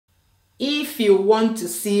you want to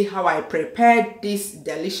see how I prepared this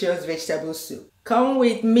delicious vegetable soup, come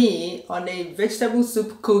with me on a vegetable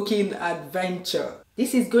soup cooking adventure.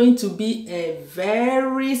 This is going to be a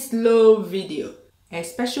very slow video, a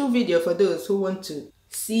special video for those who want to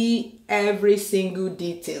see every single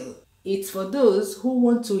detail. It's for those who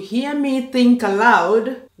want to hear me think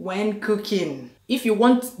aloud when cooking. If you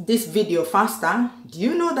want this video faster, do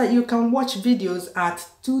you know that you can watch videos at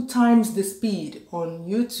 2 times the speed on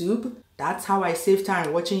YouTube? That's how I save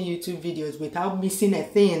time watching YouTube videos without missing a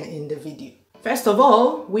thing in the video. First of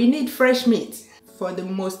all, we need fresh meat. For the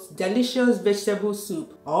most delicious vegetable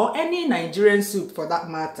soup, or any Nigerian soup for that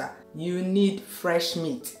matter, you need fresh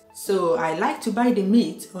meat. So I like to buy the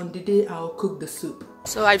meat on the day I'll cook the soup.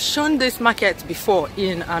 So I've shown this market before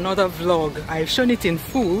in another vlog. I've shown it in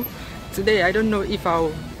full. Today I don't know if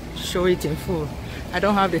I'll show it in full. I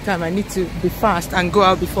don't have the time. I need to be fast and go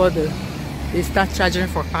out before they start charging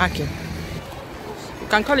for parking. You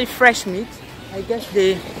can call it fresh meat. I guess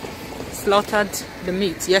they slaughtered the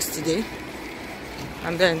meat yesterday,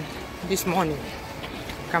 and then this morning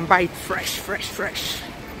you can buy it fresh.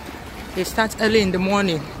 They start early in the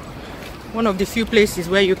morning. One of the few places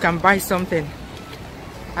where you can buy something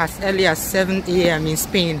as early as 7 a.m. in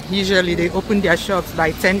Spain. Usually they open their shops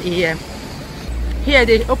by 10 a.m. Here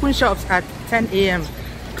they open shops at 10 a.m.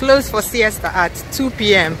 close for siesta at 2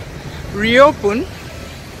 p.m. reopen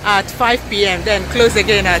at 5 p.m. then close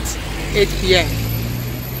again at 8 p.m.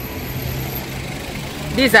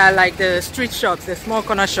 These are like the street shops, the small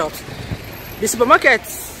corner shops. The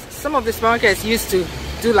supermarkets, some of the supermarkets used to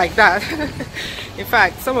do like that. In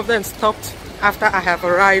fact, some of them stopped after I have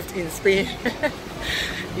arrived in Spain.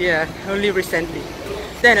 Yeah, only recently.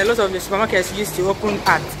 Then a lot of the supermarkets used to open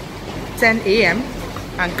at 10 a.m.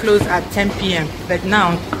 and close at 10 p.m. But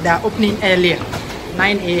now they are opening earlier,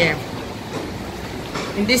 9 a.m.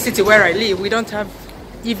 In this city where I live, we don't have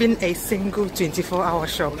even a single 24-hour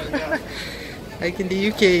shop. Like in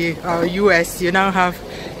the UK or US, you now have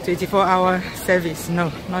 24-hour service.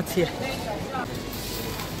 No, not here.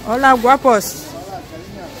 Hola, guapos.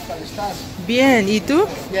 Bien, ¿y tú?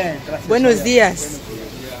 Bien, gracias. Buenos días.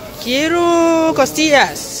 Quiero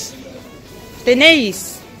costillas.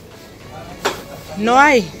 ¿Tenéis? No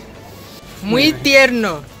hay. Muy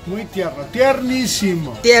tierno. Muy tierno,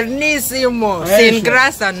 tiernísimo. Tiernísimo. Eso, sin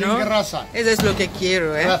grasa, ¿no? Sin grasa. Eso es lo que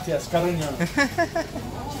quiero, ¿eh? Gracias, cariño.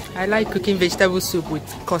 I like cooking vegetable soup with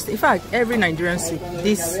custard. In fact, every Nigerian soup,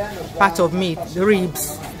 this part of meat, the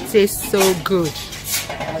ribs, tastes so good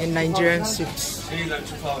in Nigerian soups.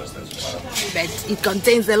 But it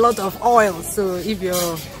contains a lot of oil, so if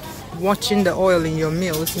you're watching the oil in your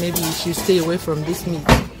meals, maybe you should stay away from this meat.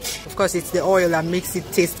 Of course, it's the oil that makes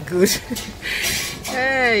it taste good.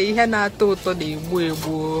 Hey,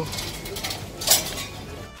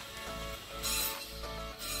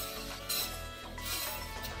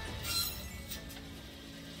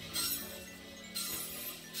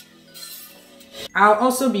 I'll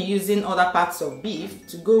also be using other parts of beef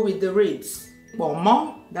to go with the ribs.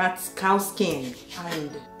 Bomo, that's cow skin,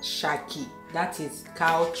 and shaki, that is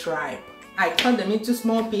cow tripe. I cut them into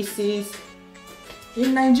small pieces.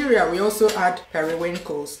 In Nigeria, we also add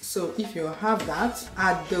periwinkles, so if you have that,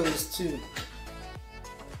 add those too.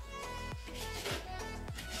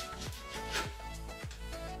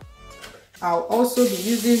 I'll also be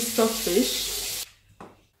using stockfish.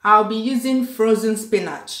 I'll be using frozen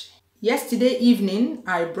spinach. Yesterday evening,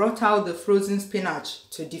 I brought out the frozen spinach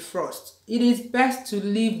to defrost. It is best to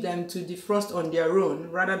leave them to defrost on their own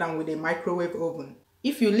rather than with a microwave oven.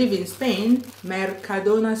 If you live in Spain,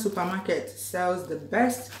 Mercadona supermarket sells the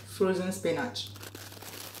best frozen spinach.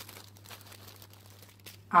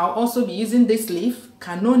 I'll also be using this leaf,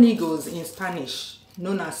 canónigos in Spanish,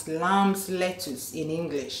 known as lamb's lettuce in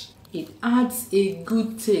English. It adds a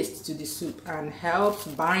good taste to the soup and helps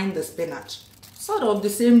bind the spinach. Sort of the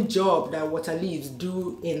same job that water leaves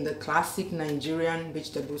do in the classic Nigerian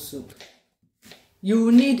vegetable soup.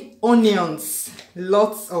 You need onions,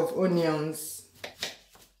 lots of onions.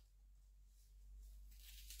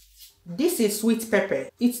 This is sweet pepper.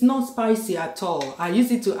 It's not spicy at all. I use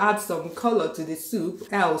it to add some color to the soup,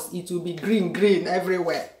 else it will be green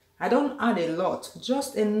everywhere. I don't add a lot,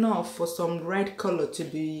 just enough for some red color to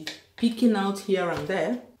be peeking out here and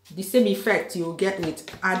there. The same effect you'll get with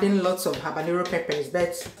adding lots of habanero peppers,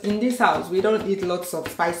 but in this house we don't eat lots of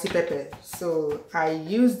spicy pepper, so I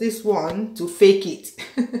use this one to fake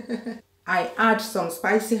it. I add some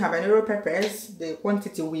spicy habanero peppers, the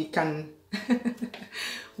quantity we can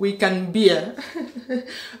we can bear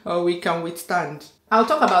or we can withstand. I'll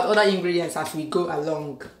talk about other ingredients as we go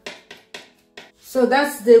along. So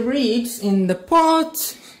that's the ribs in the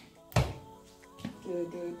pot.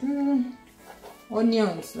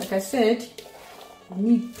 Onions, like I said, you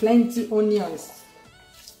need plenty onions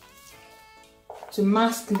to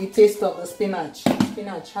mask the taste of the spinach.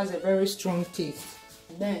 Spinach has a very strong taste.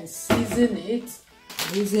 Then season it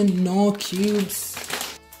using no cubes.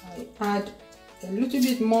 I add a little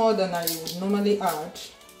bit more than I would normally add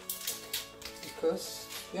because,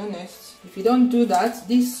 to be honest, if you don't do that,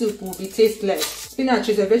 this soup will be tasteless. Spinach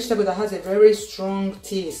is a vegetable that has a very strong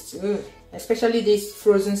taste. Ugh. Especially this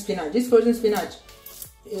frozen spinach. This frozen spinach,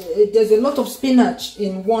 there's a lot of spinach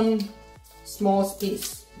in one small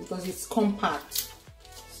space because it's compact.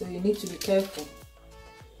 So you need to be careful.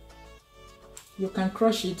 You can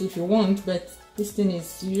crush it if you want, but this thing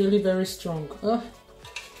is usually very strong.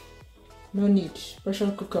 No need.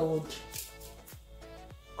 Pressure cooker would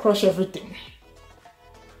crush everything.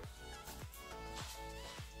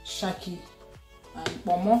 Shaki and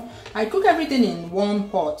pomo. I cook everything in one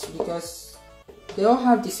pot because they all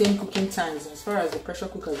have the same cooking times as far as the pressure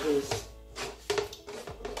cooker goes.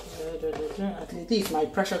 At least my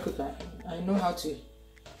pressure cooker, I know how to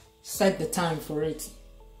set the time for it.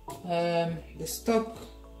 The stock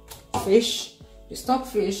fish,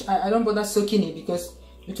 I don't bother soaking it because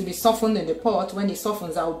it will be softened in the pot. When it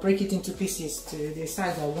softens, I will break it into pieces to the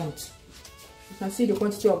size I want. You can see the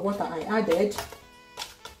quantity of water I added.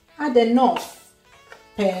 Add enough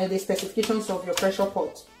per the specifications of your pressure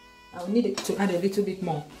pot. I will need to add a little bit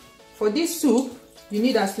more. For this soup, you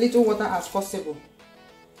need as little water as possible.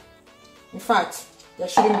 In fact, there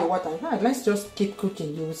shouldn't be water. In fact, let's just keep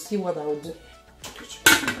cooking. You will see what I will do.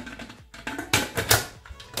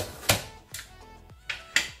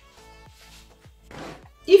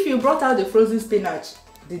 If you brought out the frozen spinach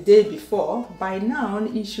the day before, by now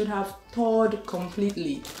it should have thawed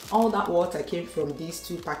completely. All that water came from these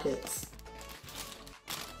 2 packets.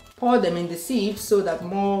 Pour them in the sieve so that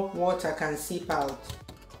more water can seep out.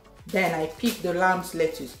 Then I pick the lamb's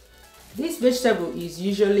lettuce. This vegetable is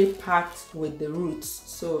usually packed with the roots,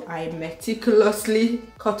 so I meticulously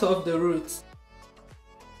cut off the roots.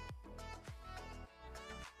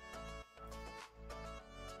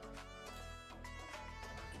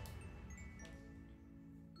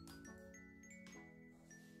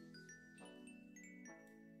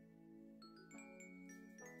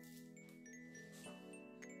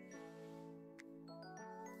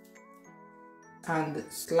 And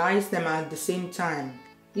slice them at the same time.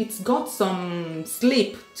 It's got some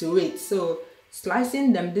slip to it, so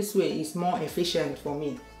slicing them this way is more efficient for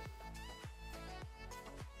me.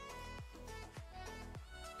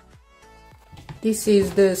 This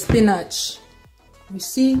is the spinach. You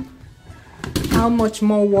see how much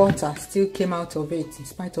more water still came out of it in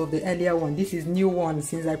spite of the earlier one. This is new one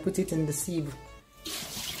since I put it in the sieve.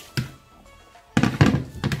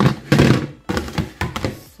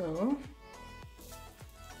 So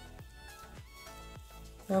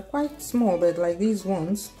they're quite small, but like these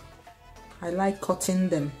ones, I like cutting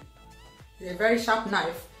them. With a very sharp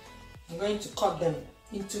knife, I'm going to cut them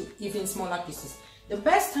into even smaller pieces. The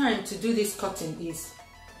best time to do this cutting is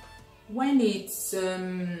when it's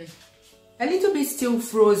a little bit still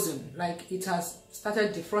frozen, like it has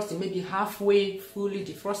started defrosting, maybe halfway fully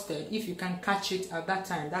defrosted. If you can catch it at that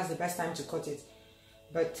time, that's the best time to cut it.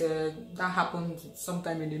 But that happened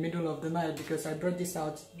sometime in the middle of the night because I brought this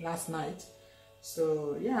out last night.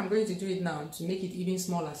 So yeah, I'm going to do it now to make it even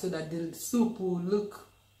smaller so that the soup will look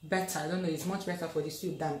better. I don't know, it's much better for the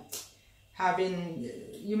soup than having,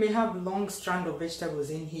 you may have long strand of vegetables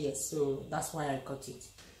in here, so that's why I cut it.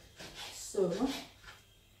 So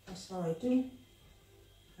that's how I do.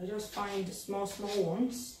 I just find the small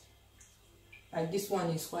ones. Like this one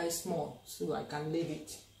is quite small, so I can leave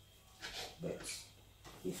it. But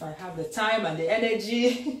if I have the time and the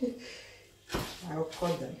energy, I'll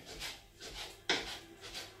cut them.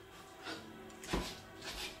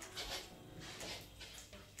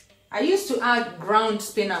 I used to add ground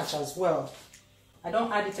spinach as well. I don't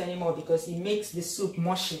add it anymore because it makes the soup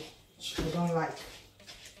mushy, which I don't like.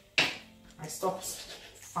 I stopped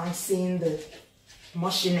fancying the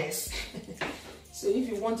mushiness. So if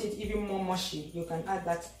you want it even more mushy, you can add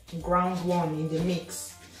that ground one in the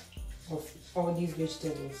mix of all these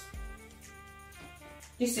vegetables.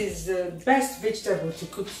 This is the best vegetable to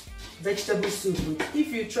cook vegetable soup with.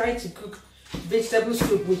 If you try to cook vegetable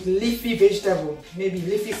soup with leafy vegetable, maybe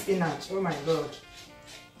leafy spinach, oh my god.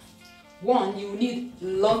 One, you need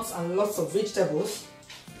lots and lots of vegetables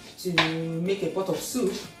to make a pot of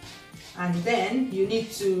soup, and then you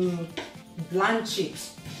need to blanch it,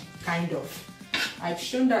 kind of. I've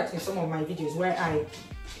shown that in some of my videos where I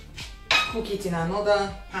cook it in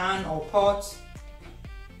another pan or pot,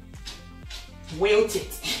 wilt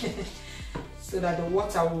it. so that the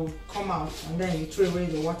water will come out, and then you throw away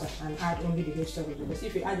the water and add only the vegetables. Because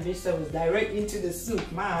if you add the vegetables direct into the soup,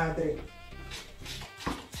 madre,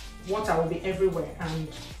 water will be everywhere, and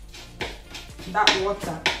that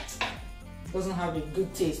water doesn't have a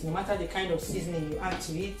good taste. No matter the kind of seasoning you add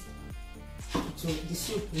to it, the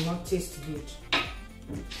soup will not taste good.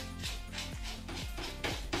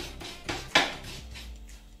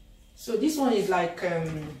 So this one is like,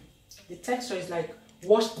 the texture is like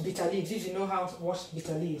washed bitter leaves, if you know how washed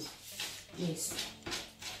bitter leaves is.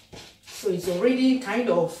 So it's already kind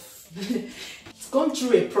of, it's gone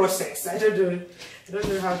through a process. I don't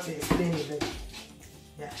know how to explain it, but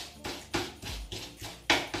yeah.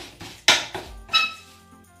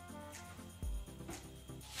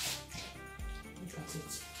 Look at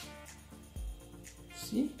it.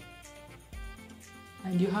 See?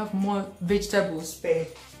 And you have more vegetables per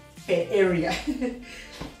area.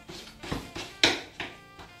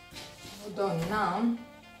 All done now.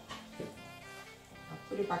 I'll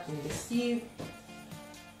put it back in the sieve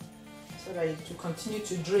so that it will continue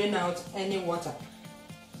to drain out any water.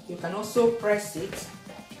 You can also press it.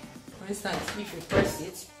 For instance, if you press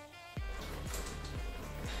it,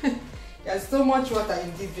 there's so much water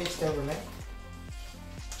in this vegetable, eh?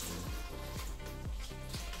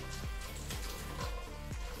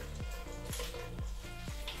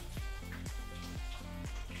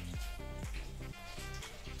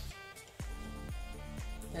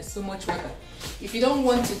 There's so much water. If you don't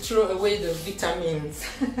want to throw away the vitamins,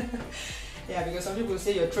 yeah, because some people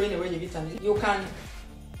say you're throwing away the vitamins, you can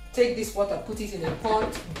take this water, put it in a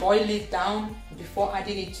pot, boil it down before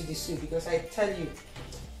adding it to the soup. Because I tell you,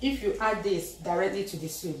 if you add this directly to the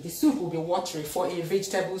soup will be watery for a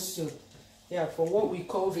vegetable soup. Yeah, for what we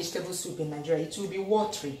call vegetable soup in Nigeria, it will be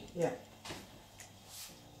watery. Yeah.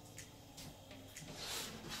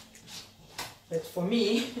 But for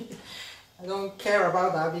me, I don't care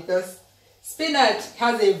about that because spinach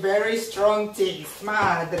has a very strong taste.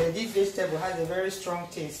 Madre, this vegetable has a very strong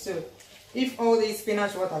taste. So if all this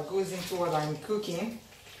spinach water goes into what I'm cooking,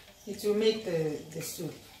 it will make the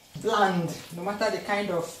soup bland. No matter the kind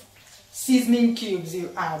of seasoning cubes you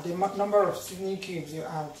add, the number of seasoning cubes you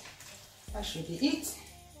add. That should be it.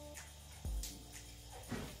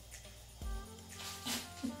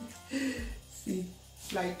 See,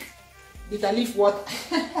 like bitter leaf water.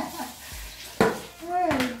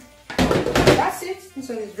 Right. That's it. This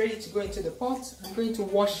one is ready to go into the pot. I'm going to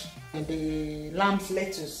wash the lamb's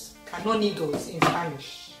lettuce, canonigos in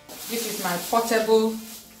Spanish. This is my portable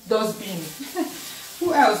dustbin.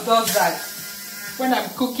 Who else does that? When I'm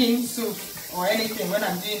cooking soup or anything, when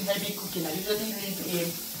I'm doing heavy cooking, I usually leave a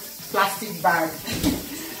plastic bag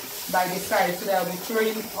by the side so that I'll be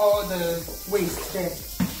throwing all the waste there.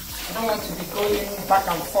 I don't want to be going back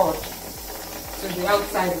and forth to the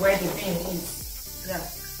outside where the bin is. Yeah.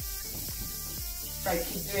 If I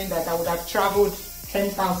keep doing that, I would have traveled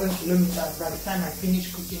 10,000 kilometers by the time I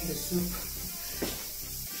finish cooking the soup.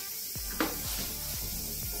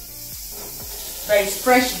 There is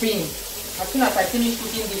fresh bean. As soon as I finish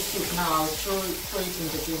cooking this soup, now I'll throw it in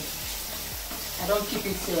the bin. I don't keep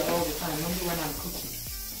it here all the time, only when I'm cooking,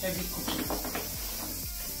 heavy cooking.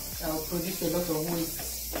 I'll produce a lot of waste.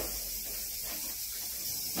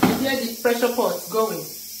 You hear the pressure pot going.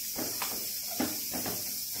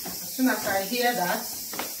 As soon as I hear that,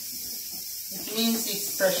 it means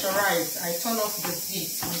it's pressurized. I turn off the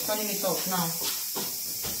heat. I'm turning it off now.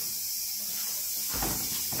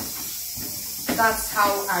 That's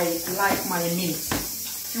how I like my meat.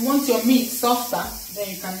 If you want your meat softer, then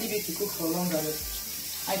you can leave it to cook for longer.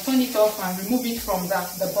 I turn it off and remove it from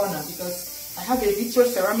the burner because I have a vitro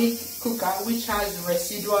ceramic cooker which has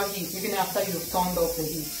residual heat even after you've turned off the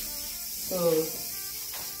heat. So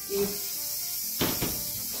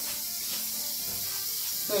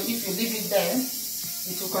if you leave it there,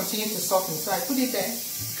 it will continue to soften. So I put it there,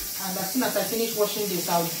 and as soon as I finish washing this,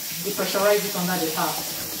 I'll depressurize it under the tap.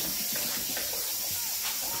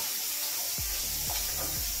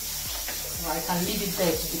 I can leave it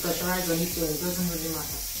there to depressurize on its own, it doesn't really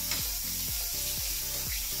matter.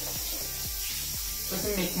 It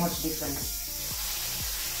doesn't make much difference.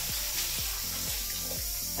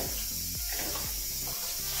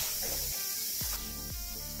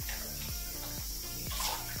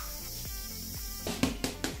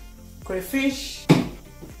 Crayfish,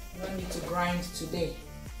 you don't need to grind today.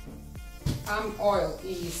 Palm oil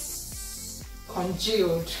is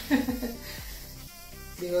congealed.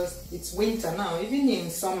 Because it's winter now. Even in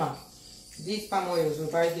summer, these palm oils we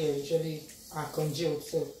buy here usually are congealed,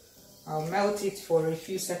 so I'll melt it for a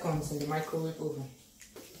few seconds in the microwave oven.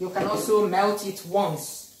 You can also melt it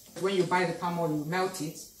once. When you buy the palm oil, you melt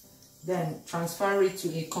it Then transfer it to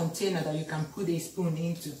a container that you can put a spoon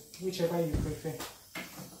into, whichever you prefer.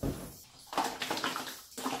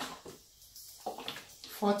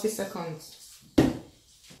 40 seconds.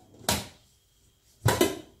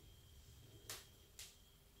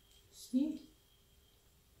 See?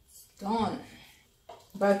 It's done.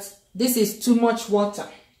 But this is too much water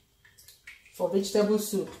for vegetable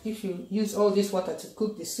soup. If you use all this water to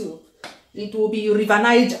cook the soup, it will be River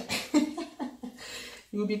Niger.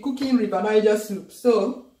 You'll be cooking River Niger soup.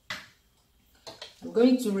 So I'm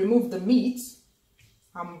going to remove the meat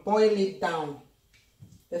and boil it down.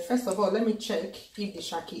 But first of all, let me check if the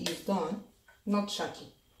shaki is done. Not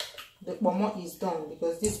shaki. The pomo is done,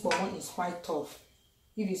 because this pomo is quite tough.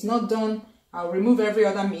 If it's not done, I'll remove every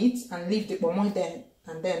other meat and leave the pomo there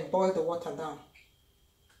and then boil the water down.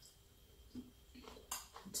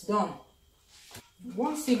 It's done.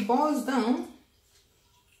 Once it boils down,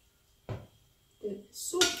 the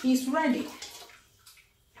soup is ready.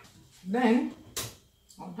 Then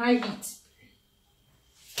on high heat,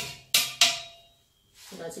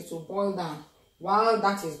 so that it will boil down. While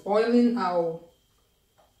that is boiling, I'll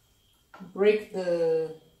break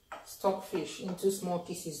the stockfish into small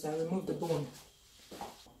pieces and remove the bone.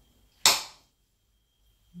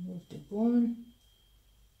 Remove the bone.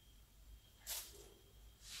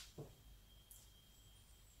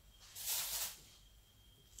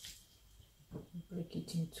 Break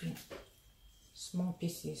it into small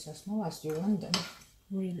pieces, as small as you want them,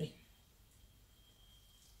 really.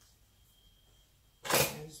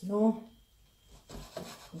 There's no,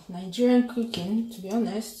 with Nigerian cooking, to be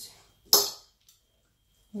honest,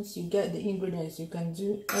 once you get the ingredients, you can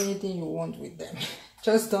do anything you want with them.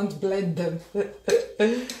 Just don't blend them.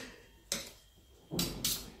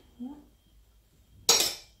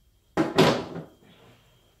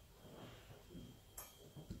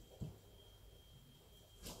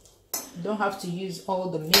 You don't have to use all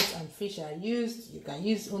the meat and fish I used. You can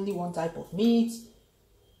use only one type of meat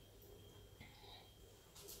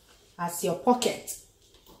as your pocket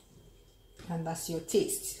and as your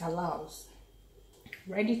taste allows.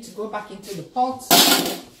 Ready to go back into the pot.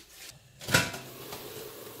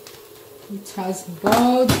 It has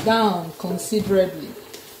boiled down considerably.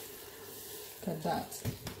 Look at that.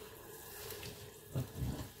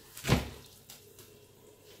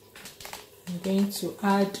 I'm going to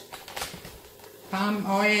add palm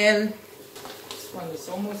oil. This one is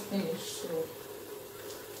almost finished. So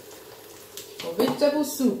for vegetable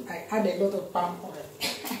soup, I add a lot of palm oil.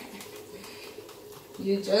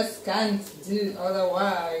 You just can't do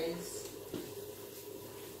otherwise.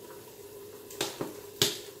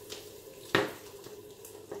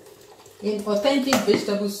 In authentic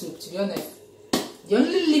vegetable soup, to be honest, the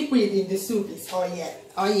only liquid in the soup is oil.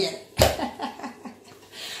 Oil.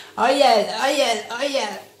 Oil.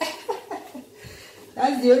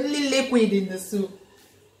 That's the only liquid in the soup.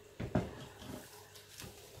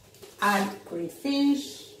 Add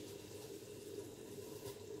crayfish.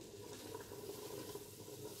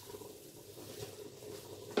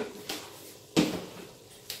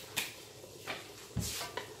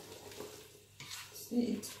 See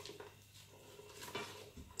it.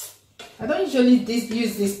 I don't usually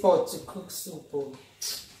use this pot to cook soup. Oh.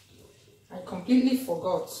 I completely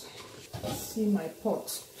forgot. See my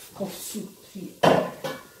pot of soup here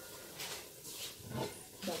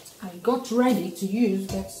that I got ready to use,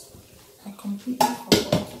 but I completely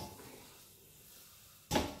forgot.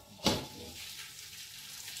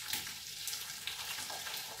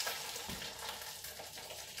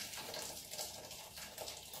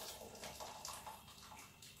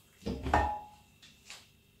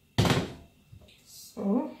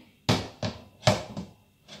 So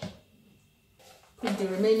put the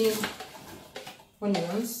remaining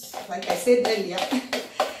onions. Like I said earlier,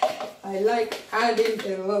 I like adding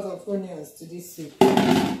a lot of onions to this soup.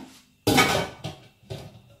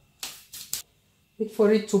 Wait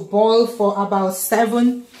for it to boil for about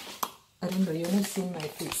 7. I don't know, you're not seeing my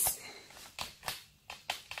face.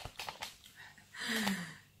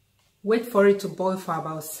 Wait for it to boil for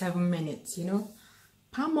about 7 minutes, you know.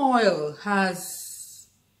 Palm oil has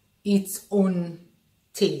its own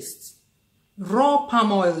taste. Raw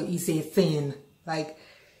palm oil is a thing. Like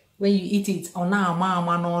when you eat it, it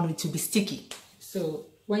will be sticky. So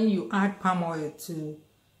when you add palm oil to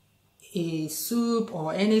a soup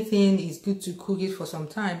or anything, it's good to cook it for some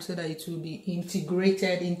time so that it will be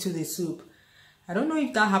integrated into the soup. I don't know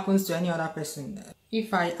if that happens to any other person.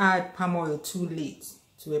 If I add palm oil too late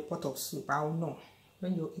to a pot of soup, I'll know.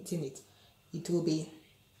 When you're eating it, it will be...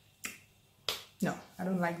 No, I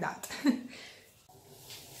don't like that.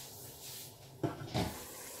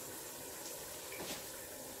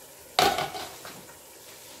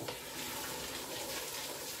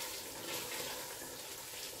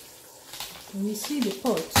 When you see the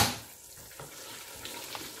pot,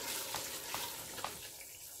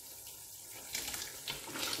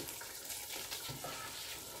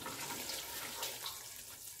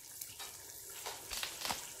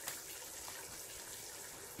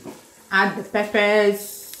 add the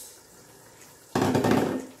peppers,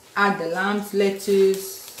 add the lamb's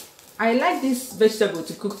lettuce. I like this vegetable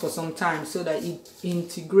to cook for some time so that it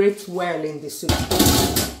integrates well in the soup.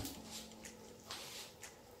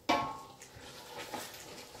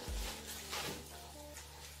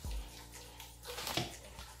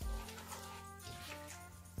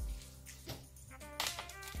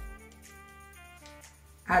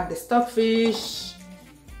 Add the stockfish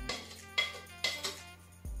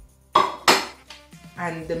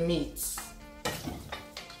and the meat.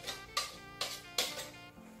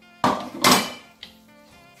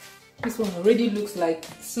 This one already looks like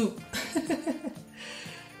soup. It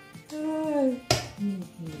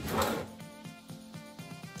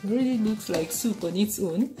already looks like soup on its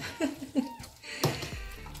own.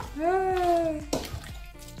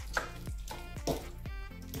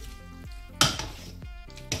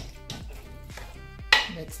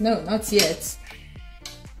 But no, not yet.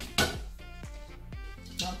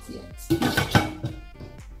 Not yet. It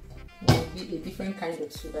will be a different kind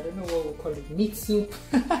of soup. I don't know what we'll call it. Meat soup.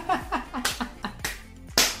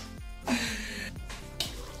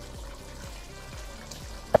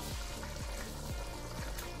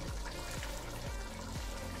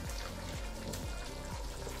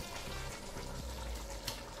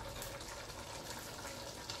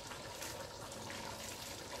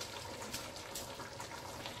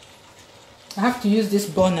 I have to use this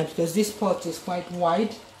burner because this pot is quite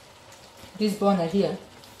wide. This burner here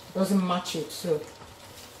doesn't match it, so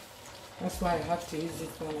that's why I have to use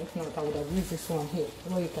this one. If not, I would have used this one here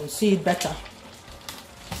where you can see it better.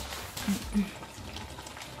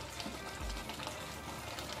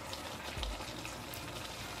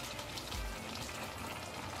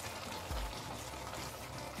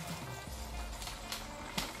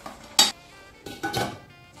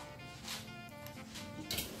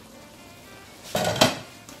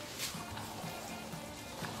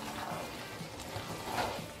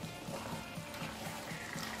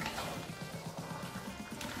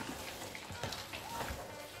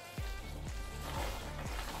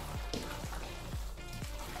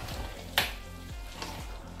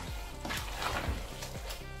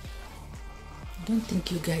 I don't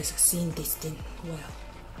think you guys are seeing this thing well.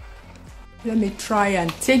 Let me try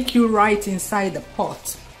and take you right inside the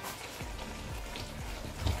pot.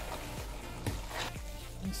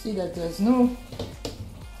 You see that there's no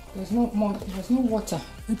water.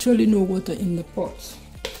 Actually no water in the pot.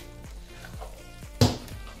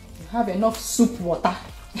 You have enough soup water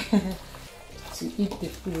to eat the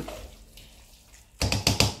food.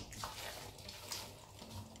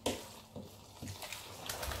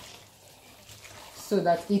 So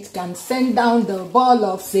that it can send down the ball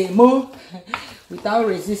of semo without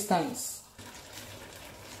resistance.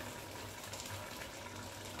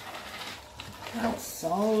 Add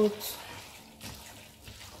salt.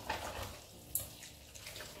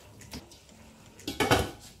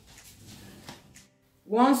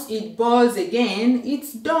 Once it boils again,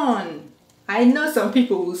 it's done. I know some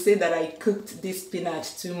people will say that I cooked this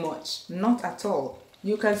spinach too much. Not at all.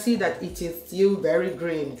 You can see that it is still very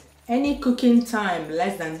green. Any cooking time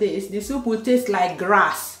less than this, the soup will taste like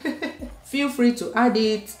grass. Feel free to add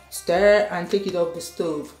it, stir and take it off the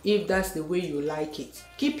stove if that's the way you like it.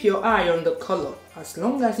 Keep your eye on the color. As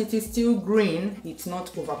long as it is still green, it's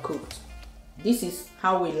not overcooked. This is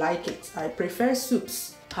how we like it. I prefer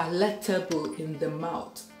soups palatable in the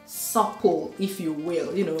mouth, supple if you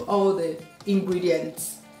will. You know, all the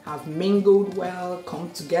ingredients have mingled well,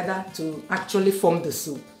 come together to actually form the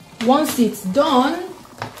soup. Once it's done,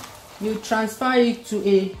 you transfer it to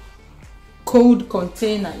a cold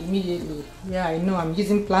container immediately. Yeah, I know I'm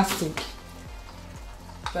using plastic,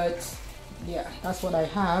 but yeah, that's what I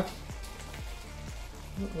have.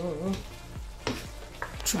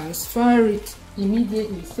 Transfer it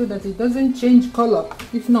immediately so that it doesn't change color.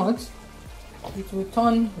 If not, it will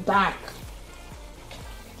turn dark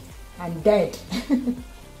and dead.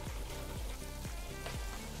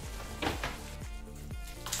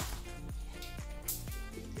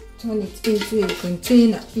 Turn it into a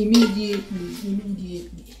container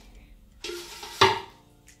immediately.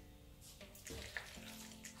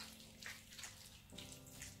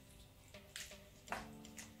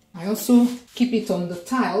 I also keep it on the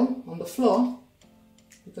tile, on the floor,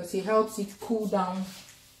 because it helps it cool down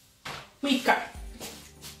quicker.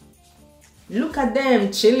 Look at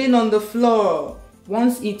them chilling on the floor.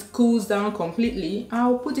 Once it cools down completely,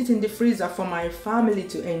 I'll put it in the freezer for my family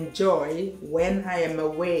to enjoy when I am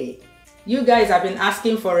away. You guys have been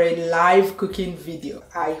asking for a live cooking video.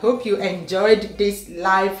 I hope you enjoyed this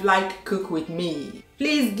live like cook with me.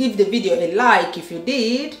 Please give the video a like if you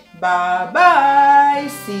did. Bye bye.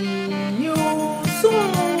 See you.